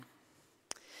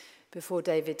Before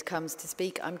David comes to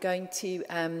speak, I'm going to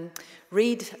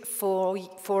read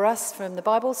for us from the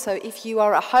Bible. So if you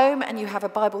are at home and you have a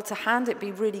Bible to hand, it'd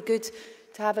be really good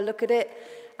to have a look at it.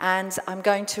 And I'm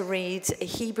going to read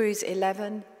Hebrews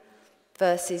 11,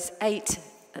 verses 8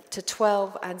 to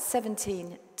 12 and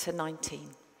 17 to 19.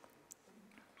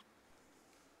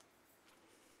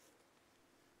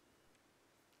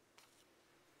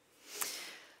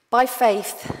 By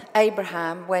faith,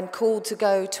 Abraham, when called to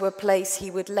go to a place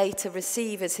he would later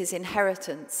receive as his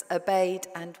inheritance, obeyed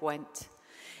and went,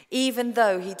 even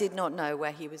though he did not know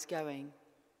where he was going.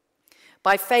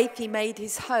 By faith, he made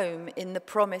his home in the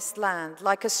promised land,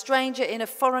 like a stranger in a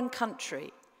foreign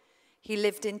country. He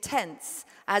lived in tents,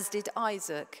 as did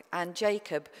Isaac and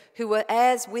Jacob, who were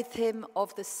heirs with him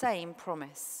of the same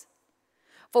promise.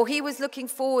 For he was looking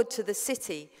forward to the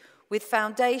city with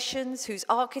foundations, whose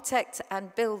architect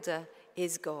and builder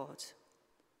is God.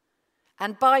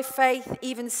 And by faith,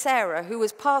 even Sarah, who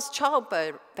was past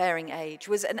childbearing age,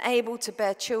 was unable to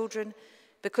bear children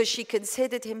because she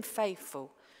considered him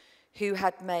faithful, who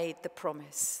had made the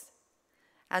promise.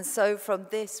 And so from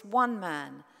this one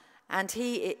man, and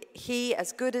he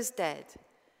as good as dead,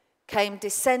 came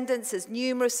descendants as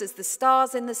numerous as the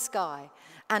stars in the sky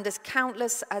and as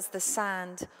countless as the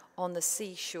sand on the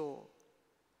seashore.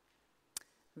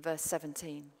 Verse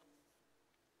 17.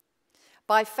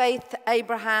 By faith,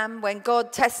 Abraham, when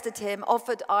God tested him,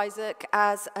 offered Isaac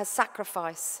as a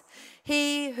sacrifice.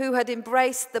 He who had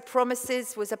embraced the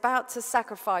promises was about to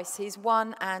sacrifice his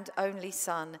one and only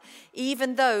son,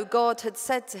 even though God had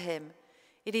said to him,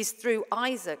 "It is through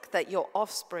Isaac that your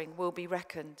offspring will be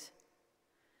reckoned."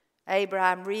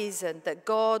 Abraham reasoned that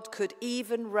God could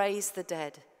even raise the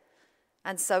dead.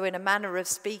 And so, in a manner of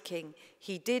speaking,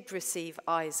 he did receive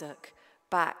Isaac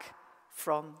back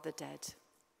from the dead.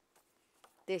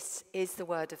 This is the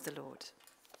word of the Lord.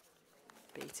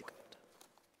 Be to God.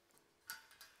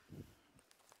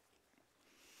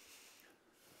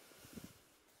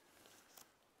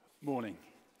 Morning.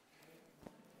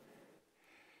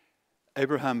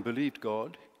 Abraham believed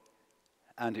God,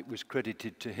 and it was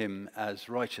credited to him as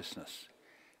righteousness.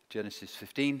 Genesis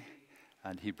 15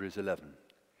 and Hebrews 11.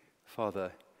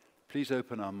 Father, please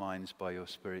open our minds by your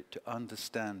Spirit to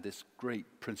understand this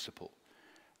great principle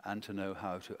and to know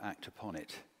how to act upon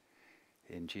it.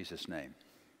 In Jesus' name.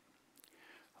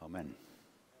 Amen.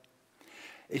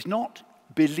 It's not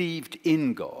believed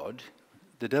in God.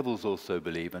 The devils also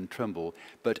believe and tremble,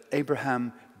 but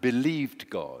Abraham believed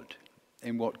God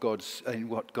in what God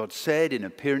said in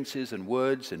appearances and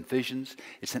words and visions.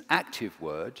 It's an active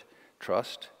word,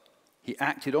 trust. He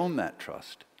acted on that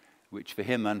trust, which for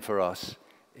him and for us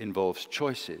involves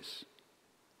choices.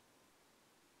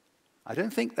 I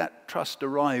don't think that trust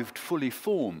arrived fully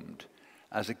formed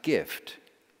as a gift.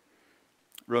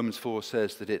 Romans 4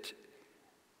 says that it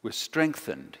was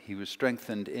strengthened. He was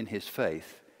strengthened in his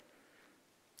faith.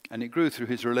 And it grew through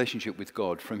his relationship with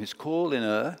God. From his call in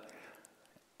Ur,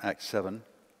 Acts 7,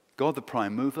 God the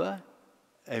prime mover,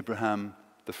 Abraham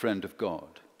the friend of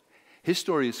God. His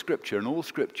story is scripture, and all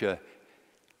scripture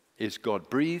is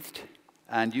God-breathed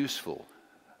and useful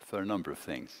for a number of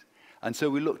things. And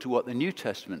so we look to what the New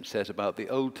Testament says about the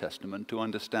Old Testament to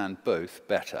understand both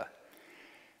better.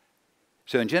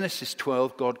 So in Genesis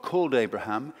 12, God called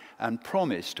Abraham and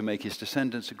promised to make his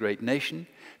descendants a great nation,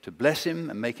 to bless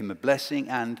him and make him a blessing,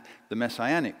 and the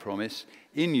messianic promise,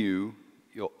 in you,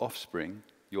 your offspring,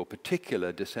 your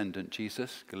particular descendant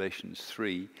Jesus, Galatians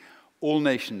 3, all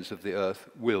nations of the earth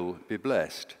will be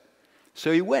blessed.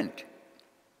 So he went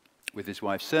with his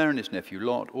wife Sarah and his nephew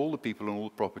Lot, all the people and all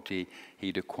the property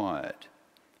he'd acquired.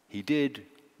 He did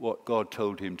what God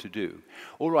told him to do.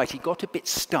 All right, he got a bit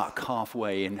stuck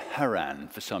halfway in Haran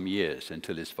for some years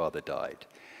until his father died.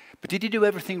 But did he do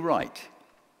everything right?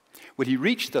 Well, he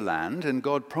reached the land, and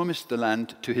God promised the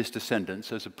land to his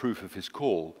descendants as a proof of his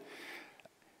call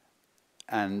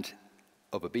and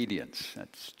of obedience.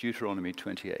 That's Deuteronomy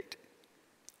 28.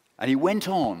 And he went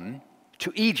on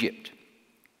to Egypt.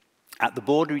 At the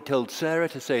border, he told Sarah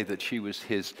to say that she was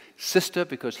his sister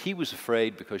because he was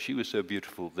afraid, because she was so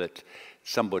beautiful, that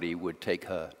somebody would take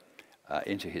her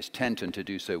into his tent, and to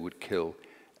do so would kill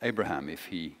Abraham if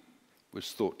he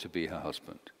was thought to be her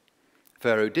husband.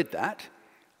 Pharaoh did that,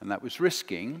 and that was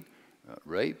risking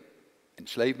rape,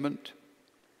 enslavement,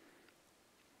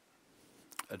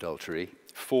 adultery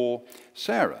for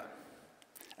Sarah.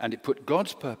 And it put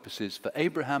God's purposes for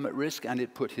Abraham at risk, and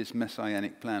it put his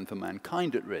messianic plan for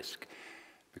mankind at risk,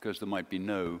 because there might be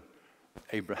no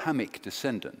Abrahamic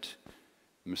descendant,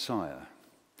 Messiah.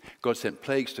 God sent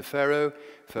plagues to Pharaoh.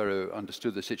 Pharaoh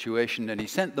understood the situation, and he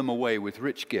sent them away with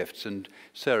rich gifts, and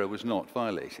Sarah was not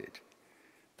violated.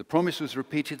 The promise was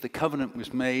repeated, the covenant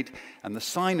was made, and the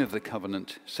sign of the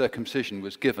covenant, circumcision,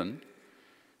 was given.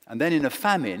 And then in a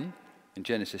famine, in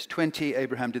Genesis 20,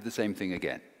 Abraham did the same thing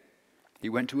again. He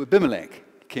went to Abimelech,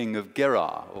 king of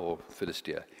Gerar, or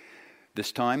Philistia,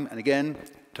 this time, and again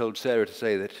told Sarah to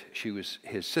say that she was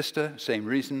his sister. Same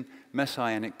reason,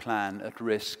 messianic plan at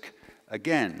risk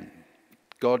again.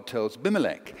 God tells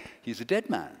Abimelech he's a dead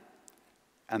man,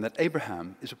 and that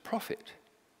Abraham is a prophet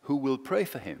who will pray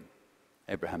for him.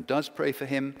 Abraham does pray for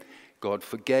him. God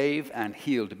forgave and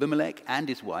healed Abimelech and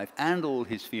his wife and all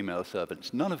his female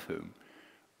servants, none of whom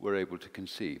were able to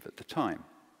conceive at the time.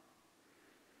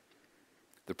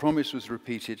 The promise was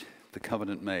repeated, the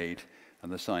covenant made,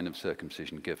 and the sign of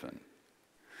circumcision given.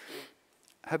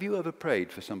 Have you ever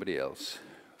prayed for somebody else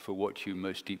for what you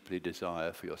most deeply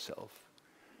desire for yourself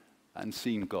and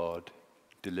seen God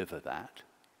deliver that?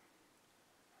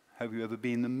 Have you ever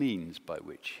been the means by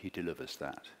which he delivers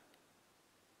that?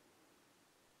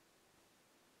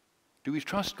 Do we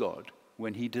trust God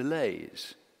when he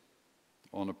delays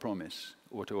on a promise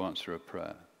or to answer a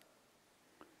prayer?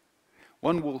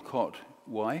 One Walcott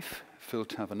wife, Phil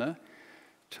Taverner,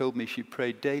 told me she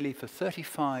prayed daily for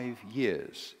 35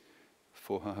 years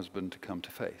for her husband to come to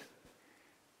faith,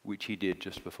 which he did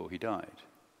just before he died.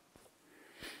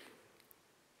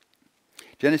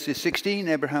 Genesis 16,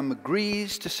 Abraham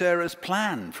agrees to Sarah's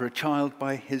plan for a child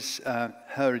by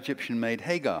her Egyptian maid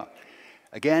Hagar.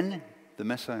 Again, the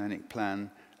messianic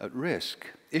plan at risk.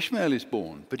 Ishmael is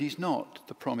born, but he's not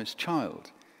the promised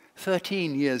child.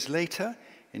 13 years later,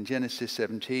 in Genesis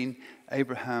 17,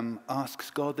 Abraham asks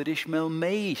God that Ishmael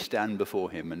may stand before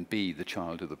him and be the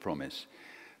child of the promise.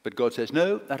 But God says,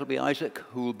 no, that'll be Isaac,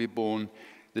 who will be born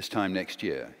this time next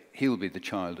year. He'll be the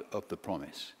child of the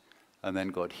promise. And then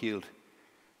God healed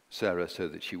Sarah so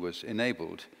that she was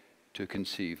enabled to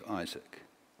conceive Isaac.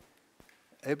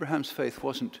 Abraham's faith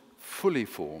wasn't fully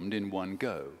formed in one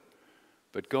go,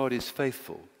 but God is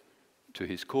faithful to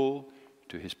his call,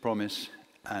 to his promise,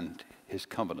 and his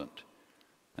covenant,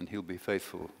 and he'll be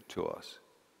faithful to us.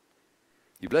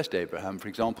 He blessed Abraham, for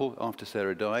example, after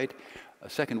Sarah died, a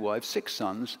second wife, 6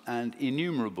 sons, and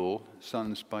innumerable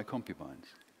sons by concubines.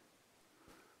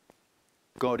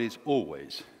 God is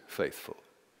always faithful.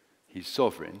 He's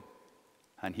sovereign,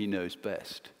 and he knows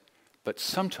best. But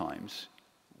sometimes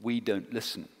we don't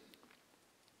listen.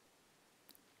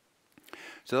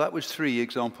 So that was 3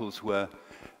 examples where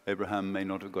Abraham may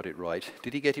not have got it right.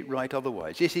 Did he get it right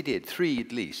otherwise? Yes, he did, 3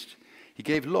 at least. He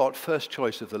gave Lot first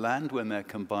choice of the land when their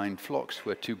combined flocks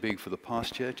were too big for the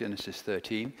pasture, Genesis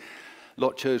 13.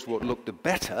 Lot chose what looked the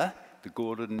better,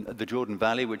 the Jordan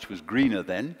Valley, which was greener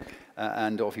then,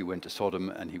 and off he went to Sodom,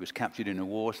 and he was captured in a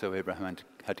war, so Abraham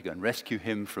had to go and rescue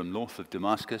him from north of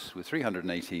Damascus with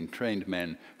 318 trained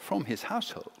men from his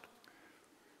household.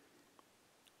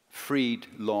 Freed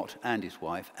Lot and his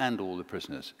wife and all the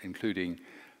prisoners, including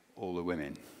all the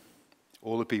women,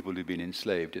 all the people who'd been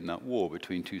enslaved in that war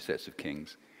between 2 sets of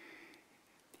kings.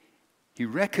 He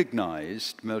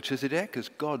recognized Melchizedek as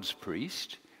God's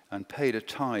priest and paid a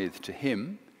tithe to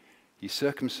him. He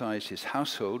circumcised his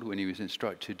household when he was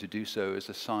instructed to do so as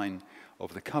a sign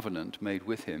of the covenant made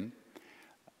with him.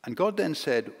 And God then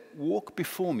said, "Walk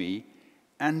before me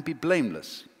and be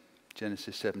blameless,"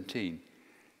 Genesis 17.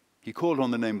 He called on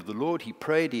the name of the Lord, he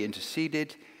prayed, he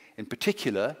interceded, in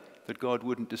particular, that God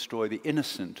wouldn't destroy the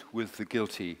innocent with the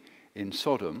guilty in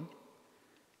Sodom,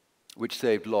 which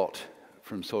saved Lot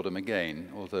from Sodom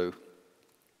again, although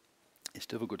it's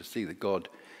difficult to see that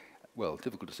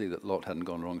Lot hadn't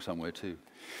gone wrong somewhere too.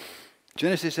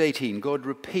 Genesis 18, God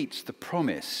repeats the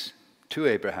promise to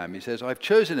Abraham. He says, "I've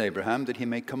chosen Abraham that he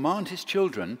may command his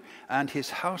children and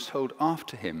his household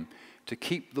after him to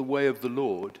keep the way of the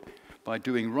Lord by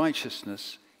doing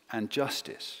righteousness and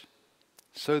justice,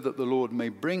 so that the Lord may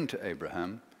bring to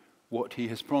Abraham what he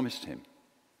has promised him."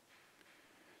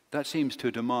 That seems to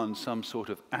demand some sort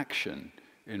of action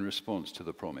in response to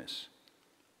the promise.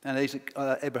 And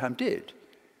Abraham did.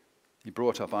 He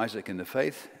brought up Isaac in the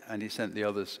faith, and he sent the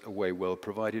others away well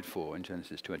provided for in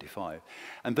Genesis 25.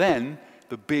 And then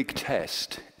the big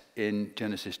test in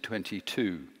Genesis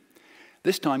 22.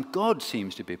 This time, God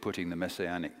seems to be putting the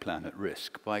messianic plan at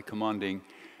risk by commanding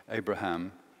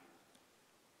Abraham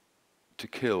to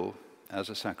kill as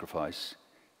a sacrifice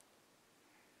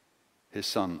his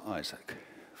son Isaac,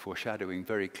 foreshadowing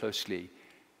very closely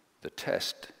the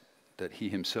test that he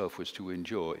himself was to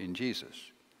endure in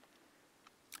Jesus.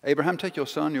 "Abraham, take your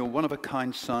son, your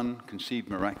one-of-a-kind son, conceived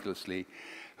miraculously,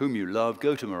 whom you love,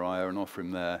 go to Moriah and offer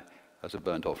him there as a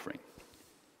burnt offering."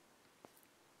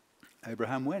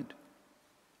 Abraham went.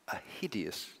 A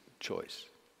hideous choice.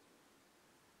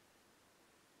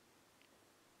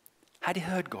 Had he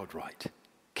heard God right?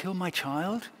 Kill my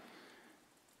child?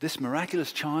 This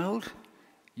miraculous child?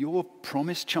 Your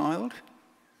promised child?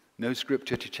 No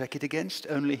scripture to check it against,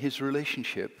 only his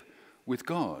relationship with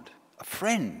God. A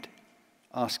friend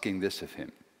asking this of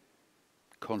him.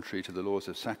 Contrary to the laws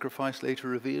of sacrifice later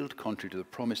revealed, contrary to the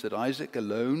promise that Isaac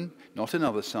alone, not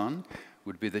another son,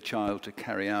 would be the child to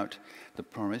carry out the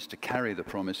promise, to carry the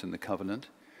promise and the covenant,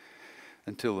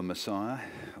 until the Messiah,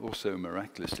 also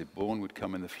miraculously born, would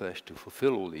come in the flesh to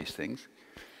fulfill all these things.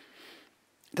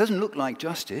 It doesn't look like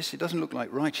justice. It doesn't look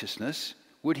like righteousness.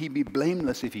 Would he be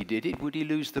blameless if he did it? Would he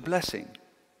lose the blessing?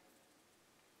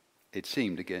 It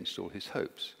seemed against all his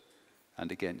hopes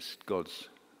and against God's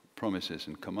promises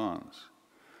and commands.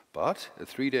 But a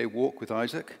 3-day walk with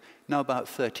Isaac, now about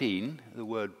 13, the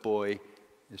word boy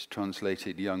is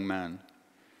translated young man,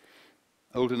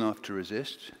 old enough to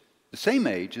resist, the same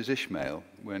age as Ishmael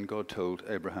when God told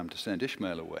Abraham to send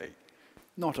Ishmael away.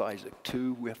 Not Isaac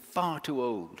too, we're far too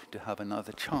old to have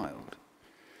another child.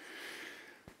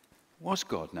 Was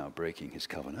God now breaking his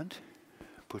covenant,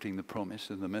 putting the promise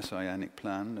of the messianic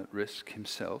plan at risk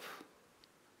himself?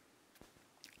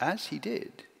 As he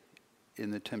did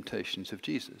in the temptations of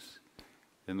Jesus,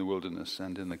 in the wilderness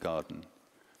and in the garden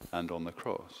and on the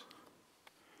cross.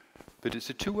 But it's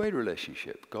a two-way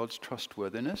relationship. God's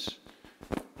trustworthiness,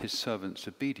 his servant's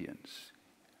obedience,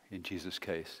 in Jesus'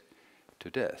 case, to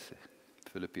death,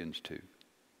 Philippians 2.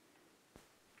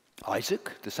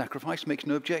 Isaac, the sacrifice, makes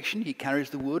no objection. He carries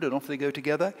the wood and off they go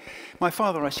together. My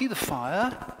father, I see the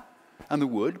fire and the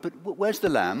wood, but where's the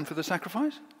lamb for the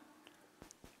sacrifice?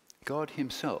 God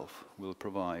himself will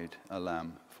provide a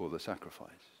lamb for the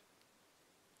sacrifice,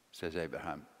 says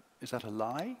Abraham. Is that a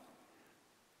lie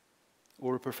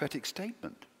or a prophetic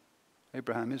statement?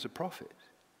 Abraham is a prophet.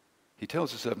 He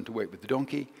tells the servant to wait with the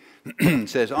donkey,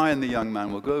 says, I and the young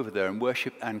man will go over there and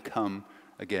worship and come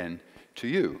again to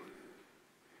you.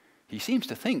 He seems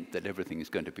to think that everything is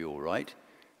going to be all right,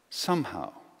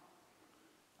 somehow.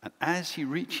 And as he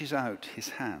reaches out his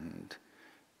hand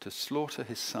to slaughter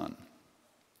his son,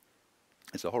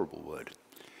 it's a horrible word,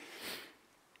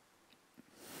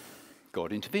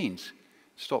 God intervenes,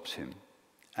 stops him,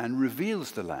 and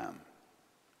reveals the lamb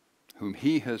whom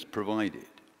he has provided.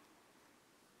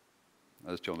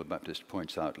 As John the Baptist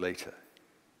points out later,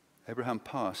 Abraham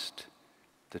passed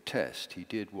the test. He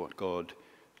did what God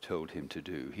told him to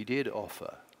do. He did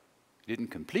offer. He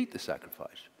didn't complete the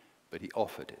sacrifice, but he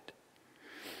offered it.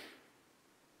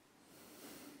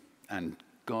 And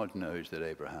God knows that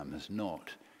Abraham has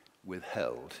not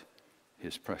withheld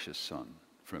his precious son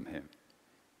from him.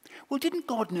 Well, didn't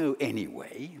God know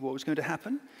anyway what was going to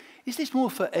happen? Is this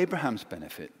more for Abraham's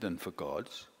benefit than for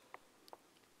God's?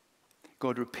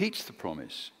 God repeats the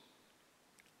promise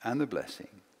and the blessing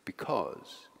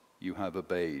because you have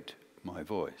obeyed my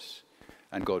voice.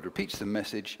 And God repeats the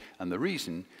message and the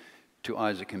reason to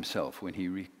Isaac himself when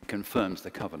he confirms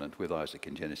the covenant with Isaac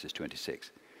in Genesis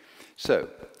 26. So,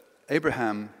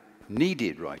 Abraham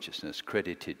needed righteousness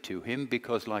credited to him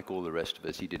because, like all the rest of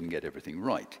us, he didn't get everything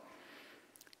right.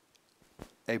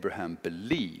 Abraham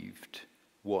believed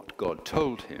what God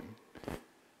told him,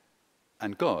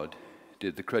 and God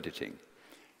did the crediting,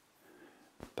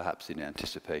 perhaps in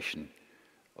anticipation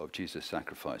of Jesus'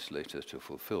 sacrifice later to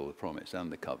fulfill the promise and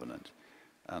the covenant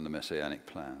and the messianic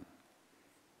plan.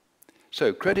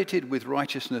 So, credited with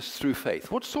righteousness through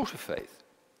faith. What sort of faith?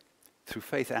 Through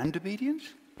faith and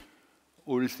obedience?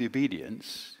 Or is the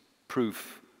obedience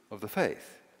proof of the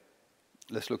faith?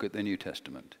 Let's look at the New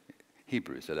Testament.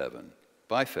 Hebrews 11.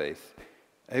 By faith,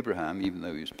 Abraham, even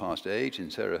though he was past age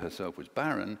and Sarah herself was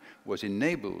barren, was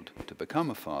enabled to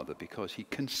become a father because he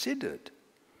considered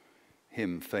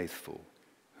him faithful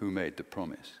who made the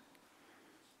promise.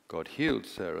 God healed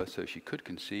Sarah so she could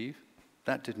conceive.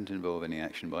 That didn't involve any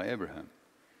action by Abraham.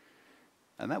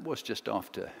 And that was just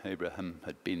after Abraham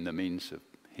had been the means of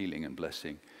healing and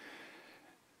blessing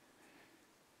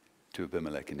to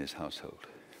Abimelech and his household.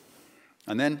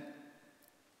 And then,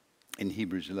 in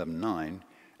Hebrews 11:9,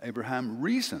 Abraham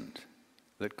reasoned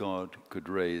that God could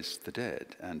raise the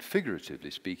dead. And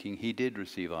figuratively speaking, he did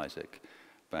receive Isaac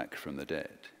back from the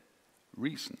dead.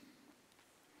 Reason.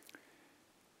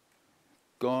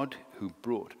 God, who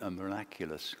brought a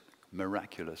miraculous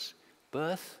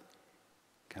birth,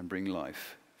 can bring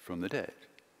life from the dead.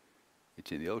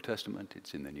 It's in the Old Testament,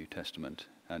 it's in the New Testament,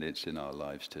 and it's in our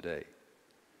lives today.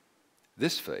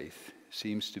 This faith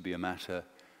seems to be a matter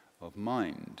of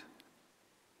mind,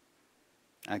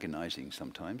 agonizing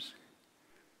sometimes,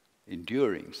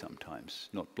 enduring sometimes,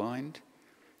 not blind,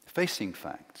 facing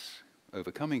facts,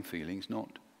 overcoming feelings,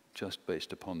 not just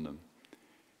based upon them.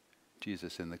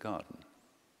 Jesus in the garden.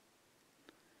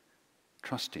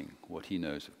 trusting what he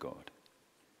knows of God.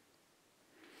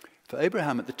 For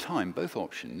Abraham at the time, both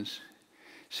options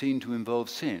seemed to involve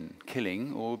sin,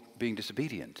 killing, or being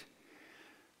disobedient.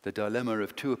 The dilemma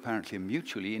of two apparently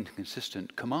mutually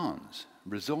inconsistent commands,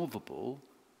 resolvable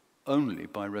only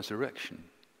by resurrection.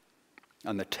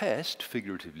 And the test,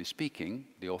 figuratively speaking,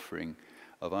 the offering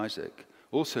of Isaac,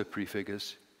 also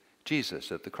prefigures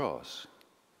Jesus at the cross.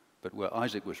 But where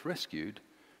Isaac was rescued,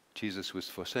 Jesus was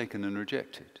forsaken and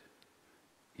rejected.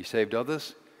 He saved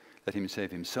others, let him save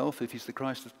himself if he's the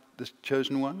Christ, the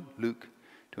chosen one, Luke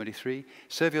 23.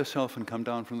 Save yourself and come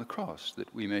down from the cross,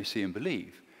 that we may see and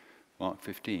believe, Mark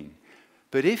 15.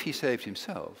 But if he saved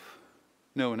himself,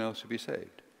 no one else would be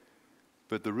saved.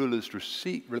 But the rulers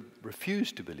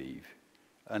refused to believe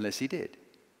unless he did.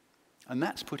 And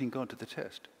that's putting God to the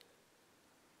test.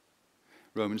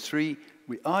 Romans 3,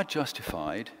 we are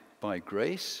justified by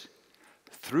grace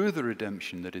through the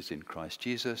redemption that is in Christ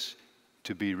Jesus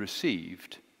to be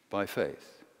received by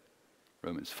faith.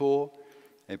 Romans 4,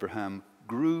 Abraham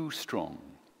grew strong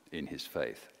in his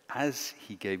faith as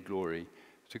he gave glory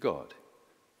to God.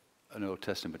 An Old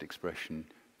Testament expression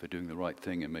for doing the right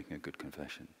thing and making a good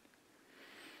confession.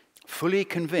 Fully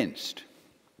convinced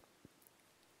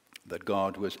that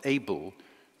God was able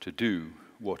to do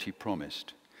what he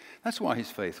promised. That's why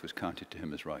his faith was counted to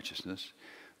him as righteousness.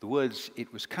 The words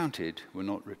 "it was counted" were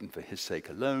not written for his sake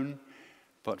alone,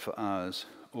 but for ours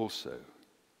also.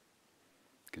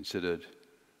 Considered,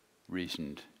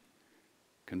 reasoned,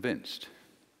 convinced.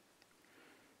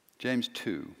 James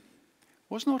 2.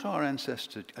 Was not our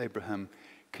ancestor Abraham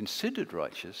considered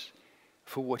righteous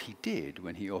for what he did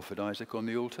when he offered Isaac on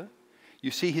the altar? You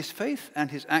see, his faith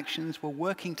and his actions were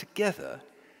working together,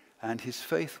 and his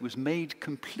faith was made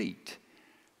complete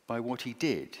by what he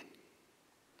did.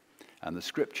 And the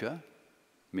scripture,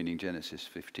 meaning Genesis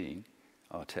 15,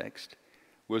 our text,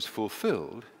 was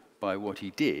fulfilled by what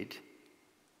he did,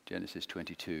 Genesis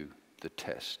 22, the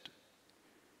test.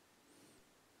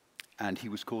 And he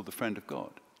was called the friend of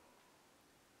God.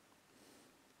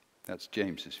 That's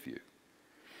James's view.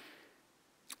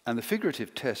 And the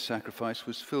figurative test sacrifice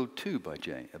was filled too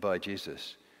by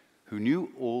Jesus, who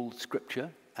knew all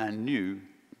Scripture and knew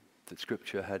that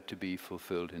Scripture had to be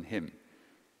fulfilled in him.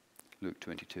 Luke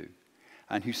 22.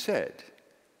 And who said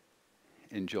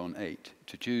in John 8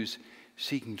 to Jews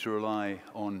seeking to rely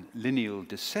on lineal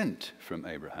descent from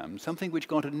Abraham, something which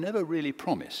God had never really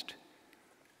promised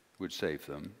would save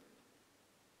them.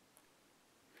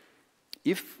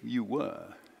 If you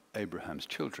were Abraham's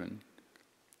children,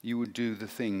 you would do the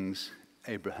things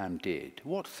Abraham did.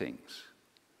 What things?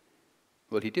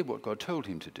 Well, he did what God told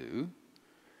him to do.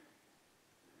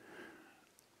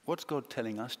 What's God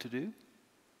telling us to do?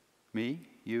 Me?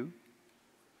 You?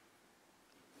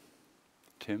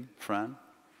 Tim? Fran?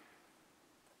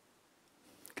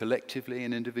 Collectively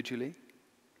and individually?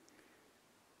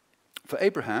 For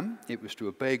Abraham, it was to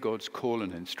obey God's call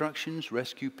and instructions,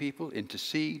 rescue people,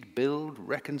 intercede, build,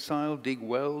 reconcile, dig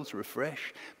wells,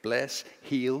 refresh, bless,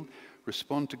 heal,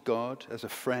 respond to God as a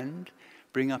friend,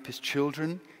 bring up his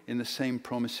children in the same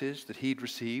promises that he'd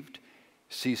received,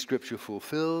 see Scripture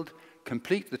fulfilled,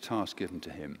 complete the task given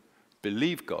to him,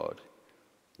 believe God,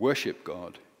 worship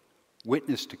God,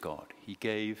 witness to God. He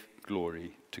gave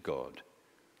glory to God.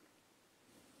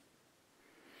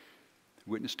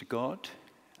 Witness to God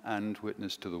and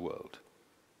witness to the world.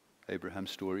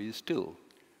 Abraham's story is still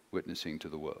witnessing to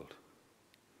the world.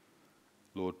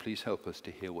 Lord, please help us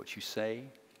to hear what you say,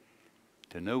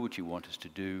 to know what you want us to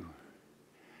do,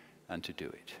 and to do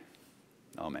it.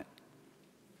 Amen.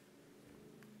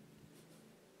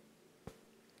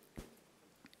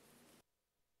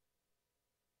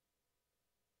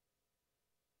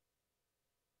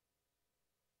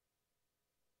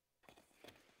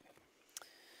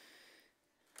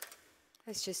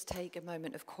 Let's just take a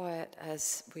moment of quiet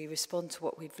as we respond to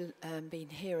what we've been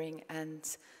hearing, and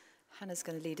Hannah's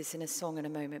going to lead us in a song in a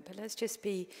moment, but let's just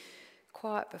be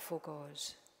quiet before God.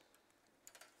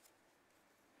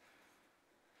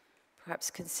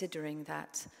 Perhaps considering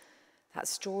that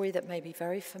story that may be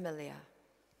very familiar,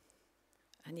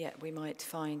 and yet we might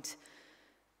find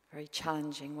very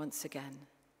challenging once again.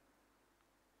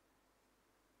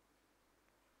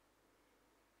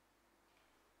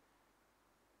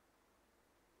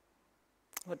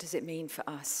 What does it mean for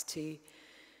us to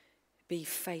be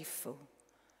faithful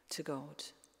to God,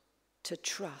 to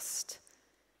trust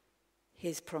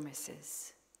his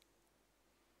promises?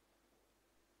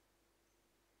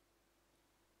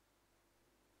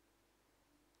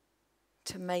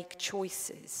 To make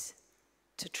choices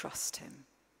to trust him.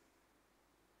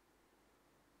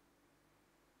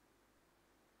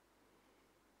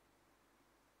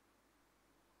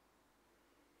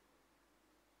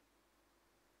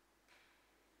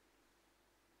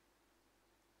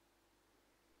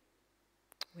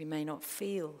 We may not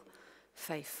feel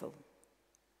faithful.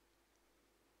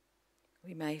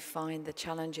 We may find the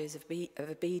challenges of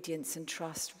obedience and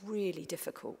trust really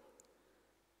difficult.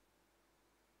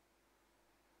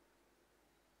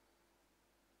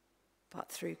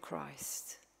 But through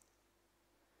Christ,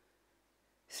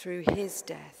 through his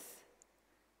death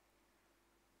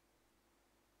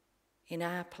in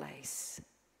our place,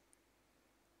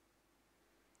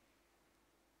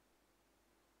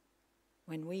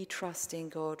 when we trust in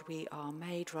God, we are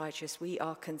made righteous. We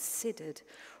are considered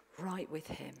right with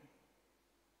him.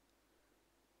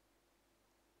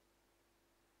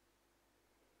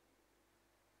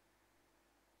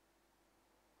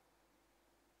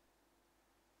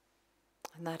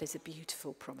 And that is a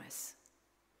beautiful promise.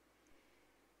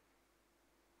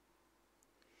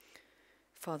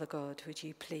 Father God, would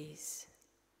you please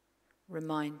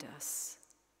remind us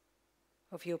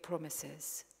of your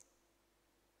promises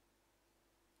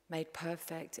made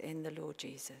perfect in the Lord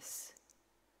Jesus,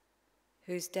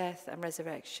 whose death and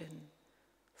resurrection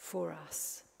for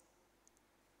us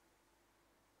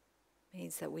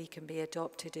means that we can be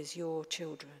adopted as your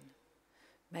children,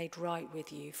 made right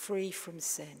with you, free from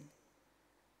sin.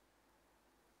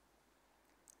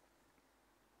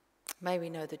 May we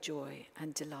know the joy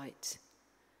and delight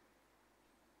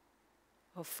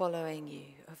of following you,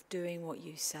 of doing what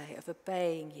you say, of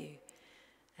obeying you,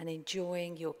 and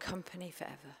enjoying your company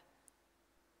forever.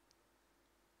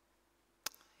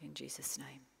 In Jesus'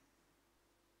 name,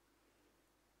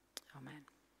 amen.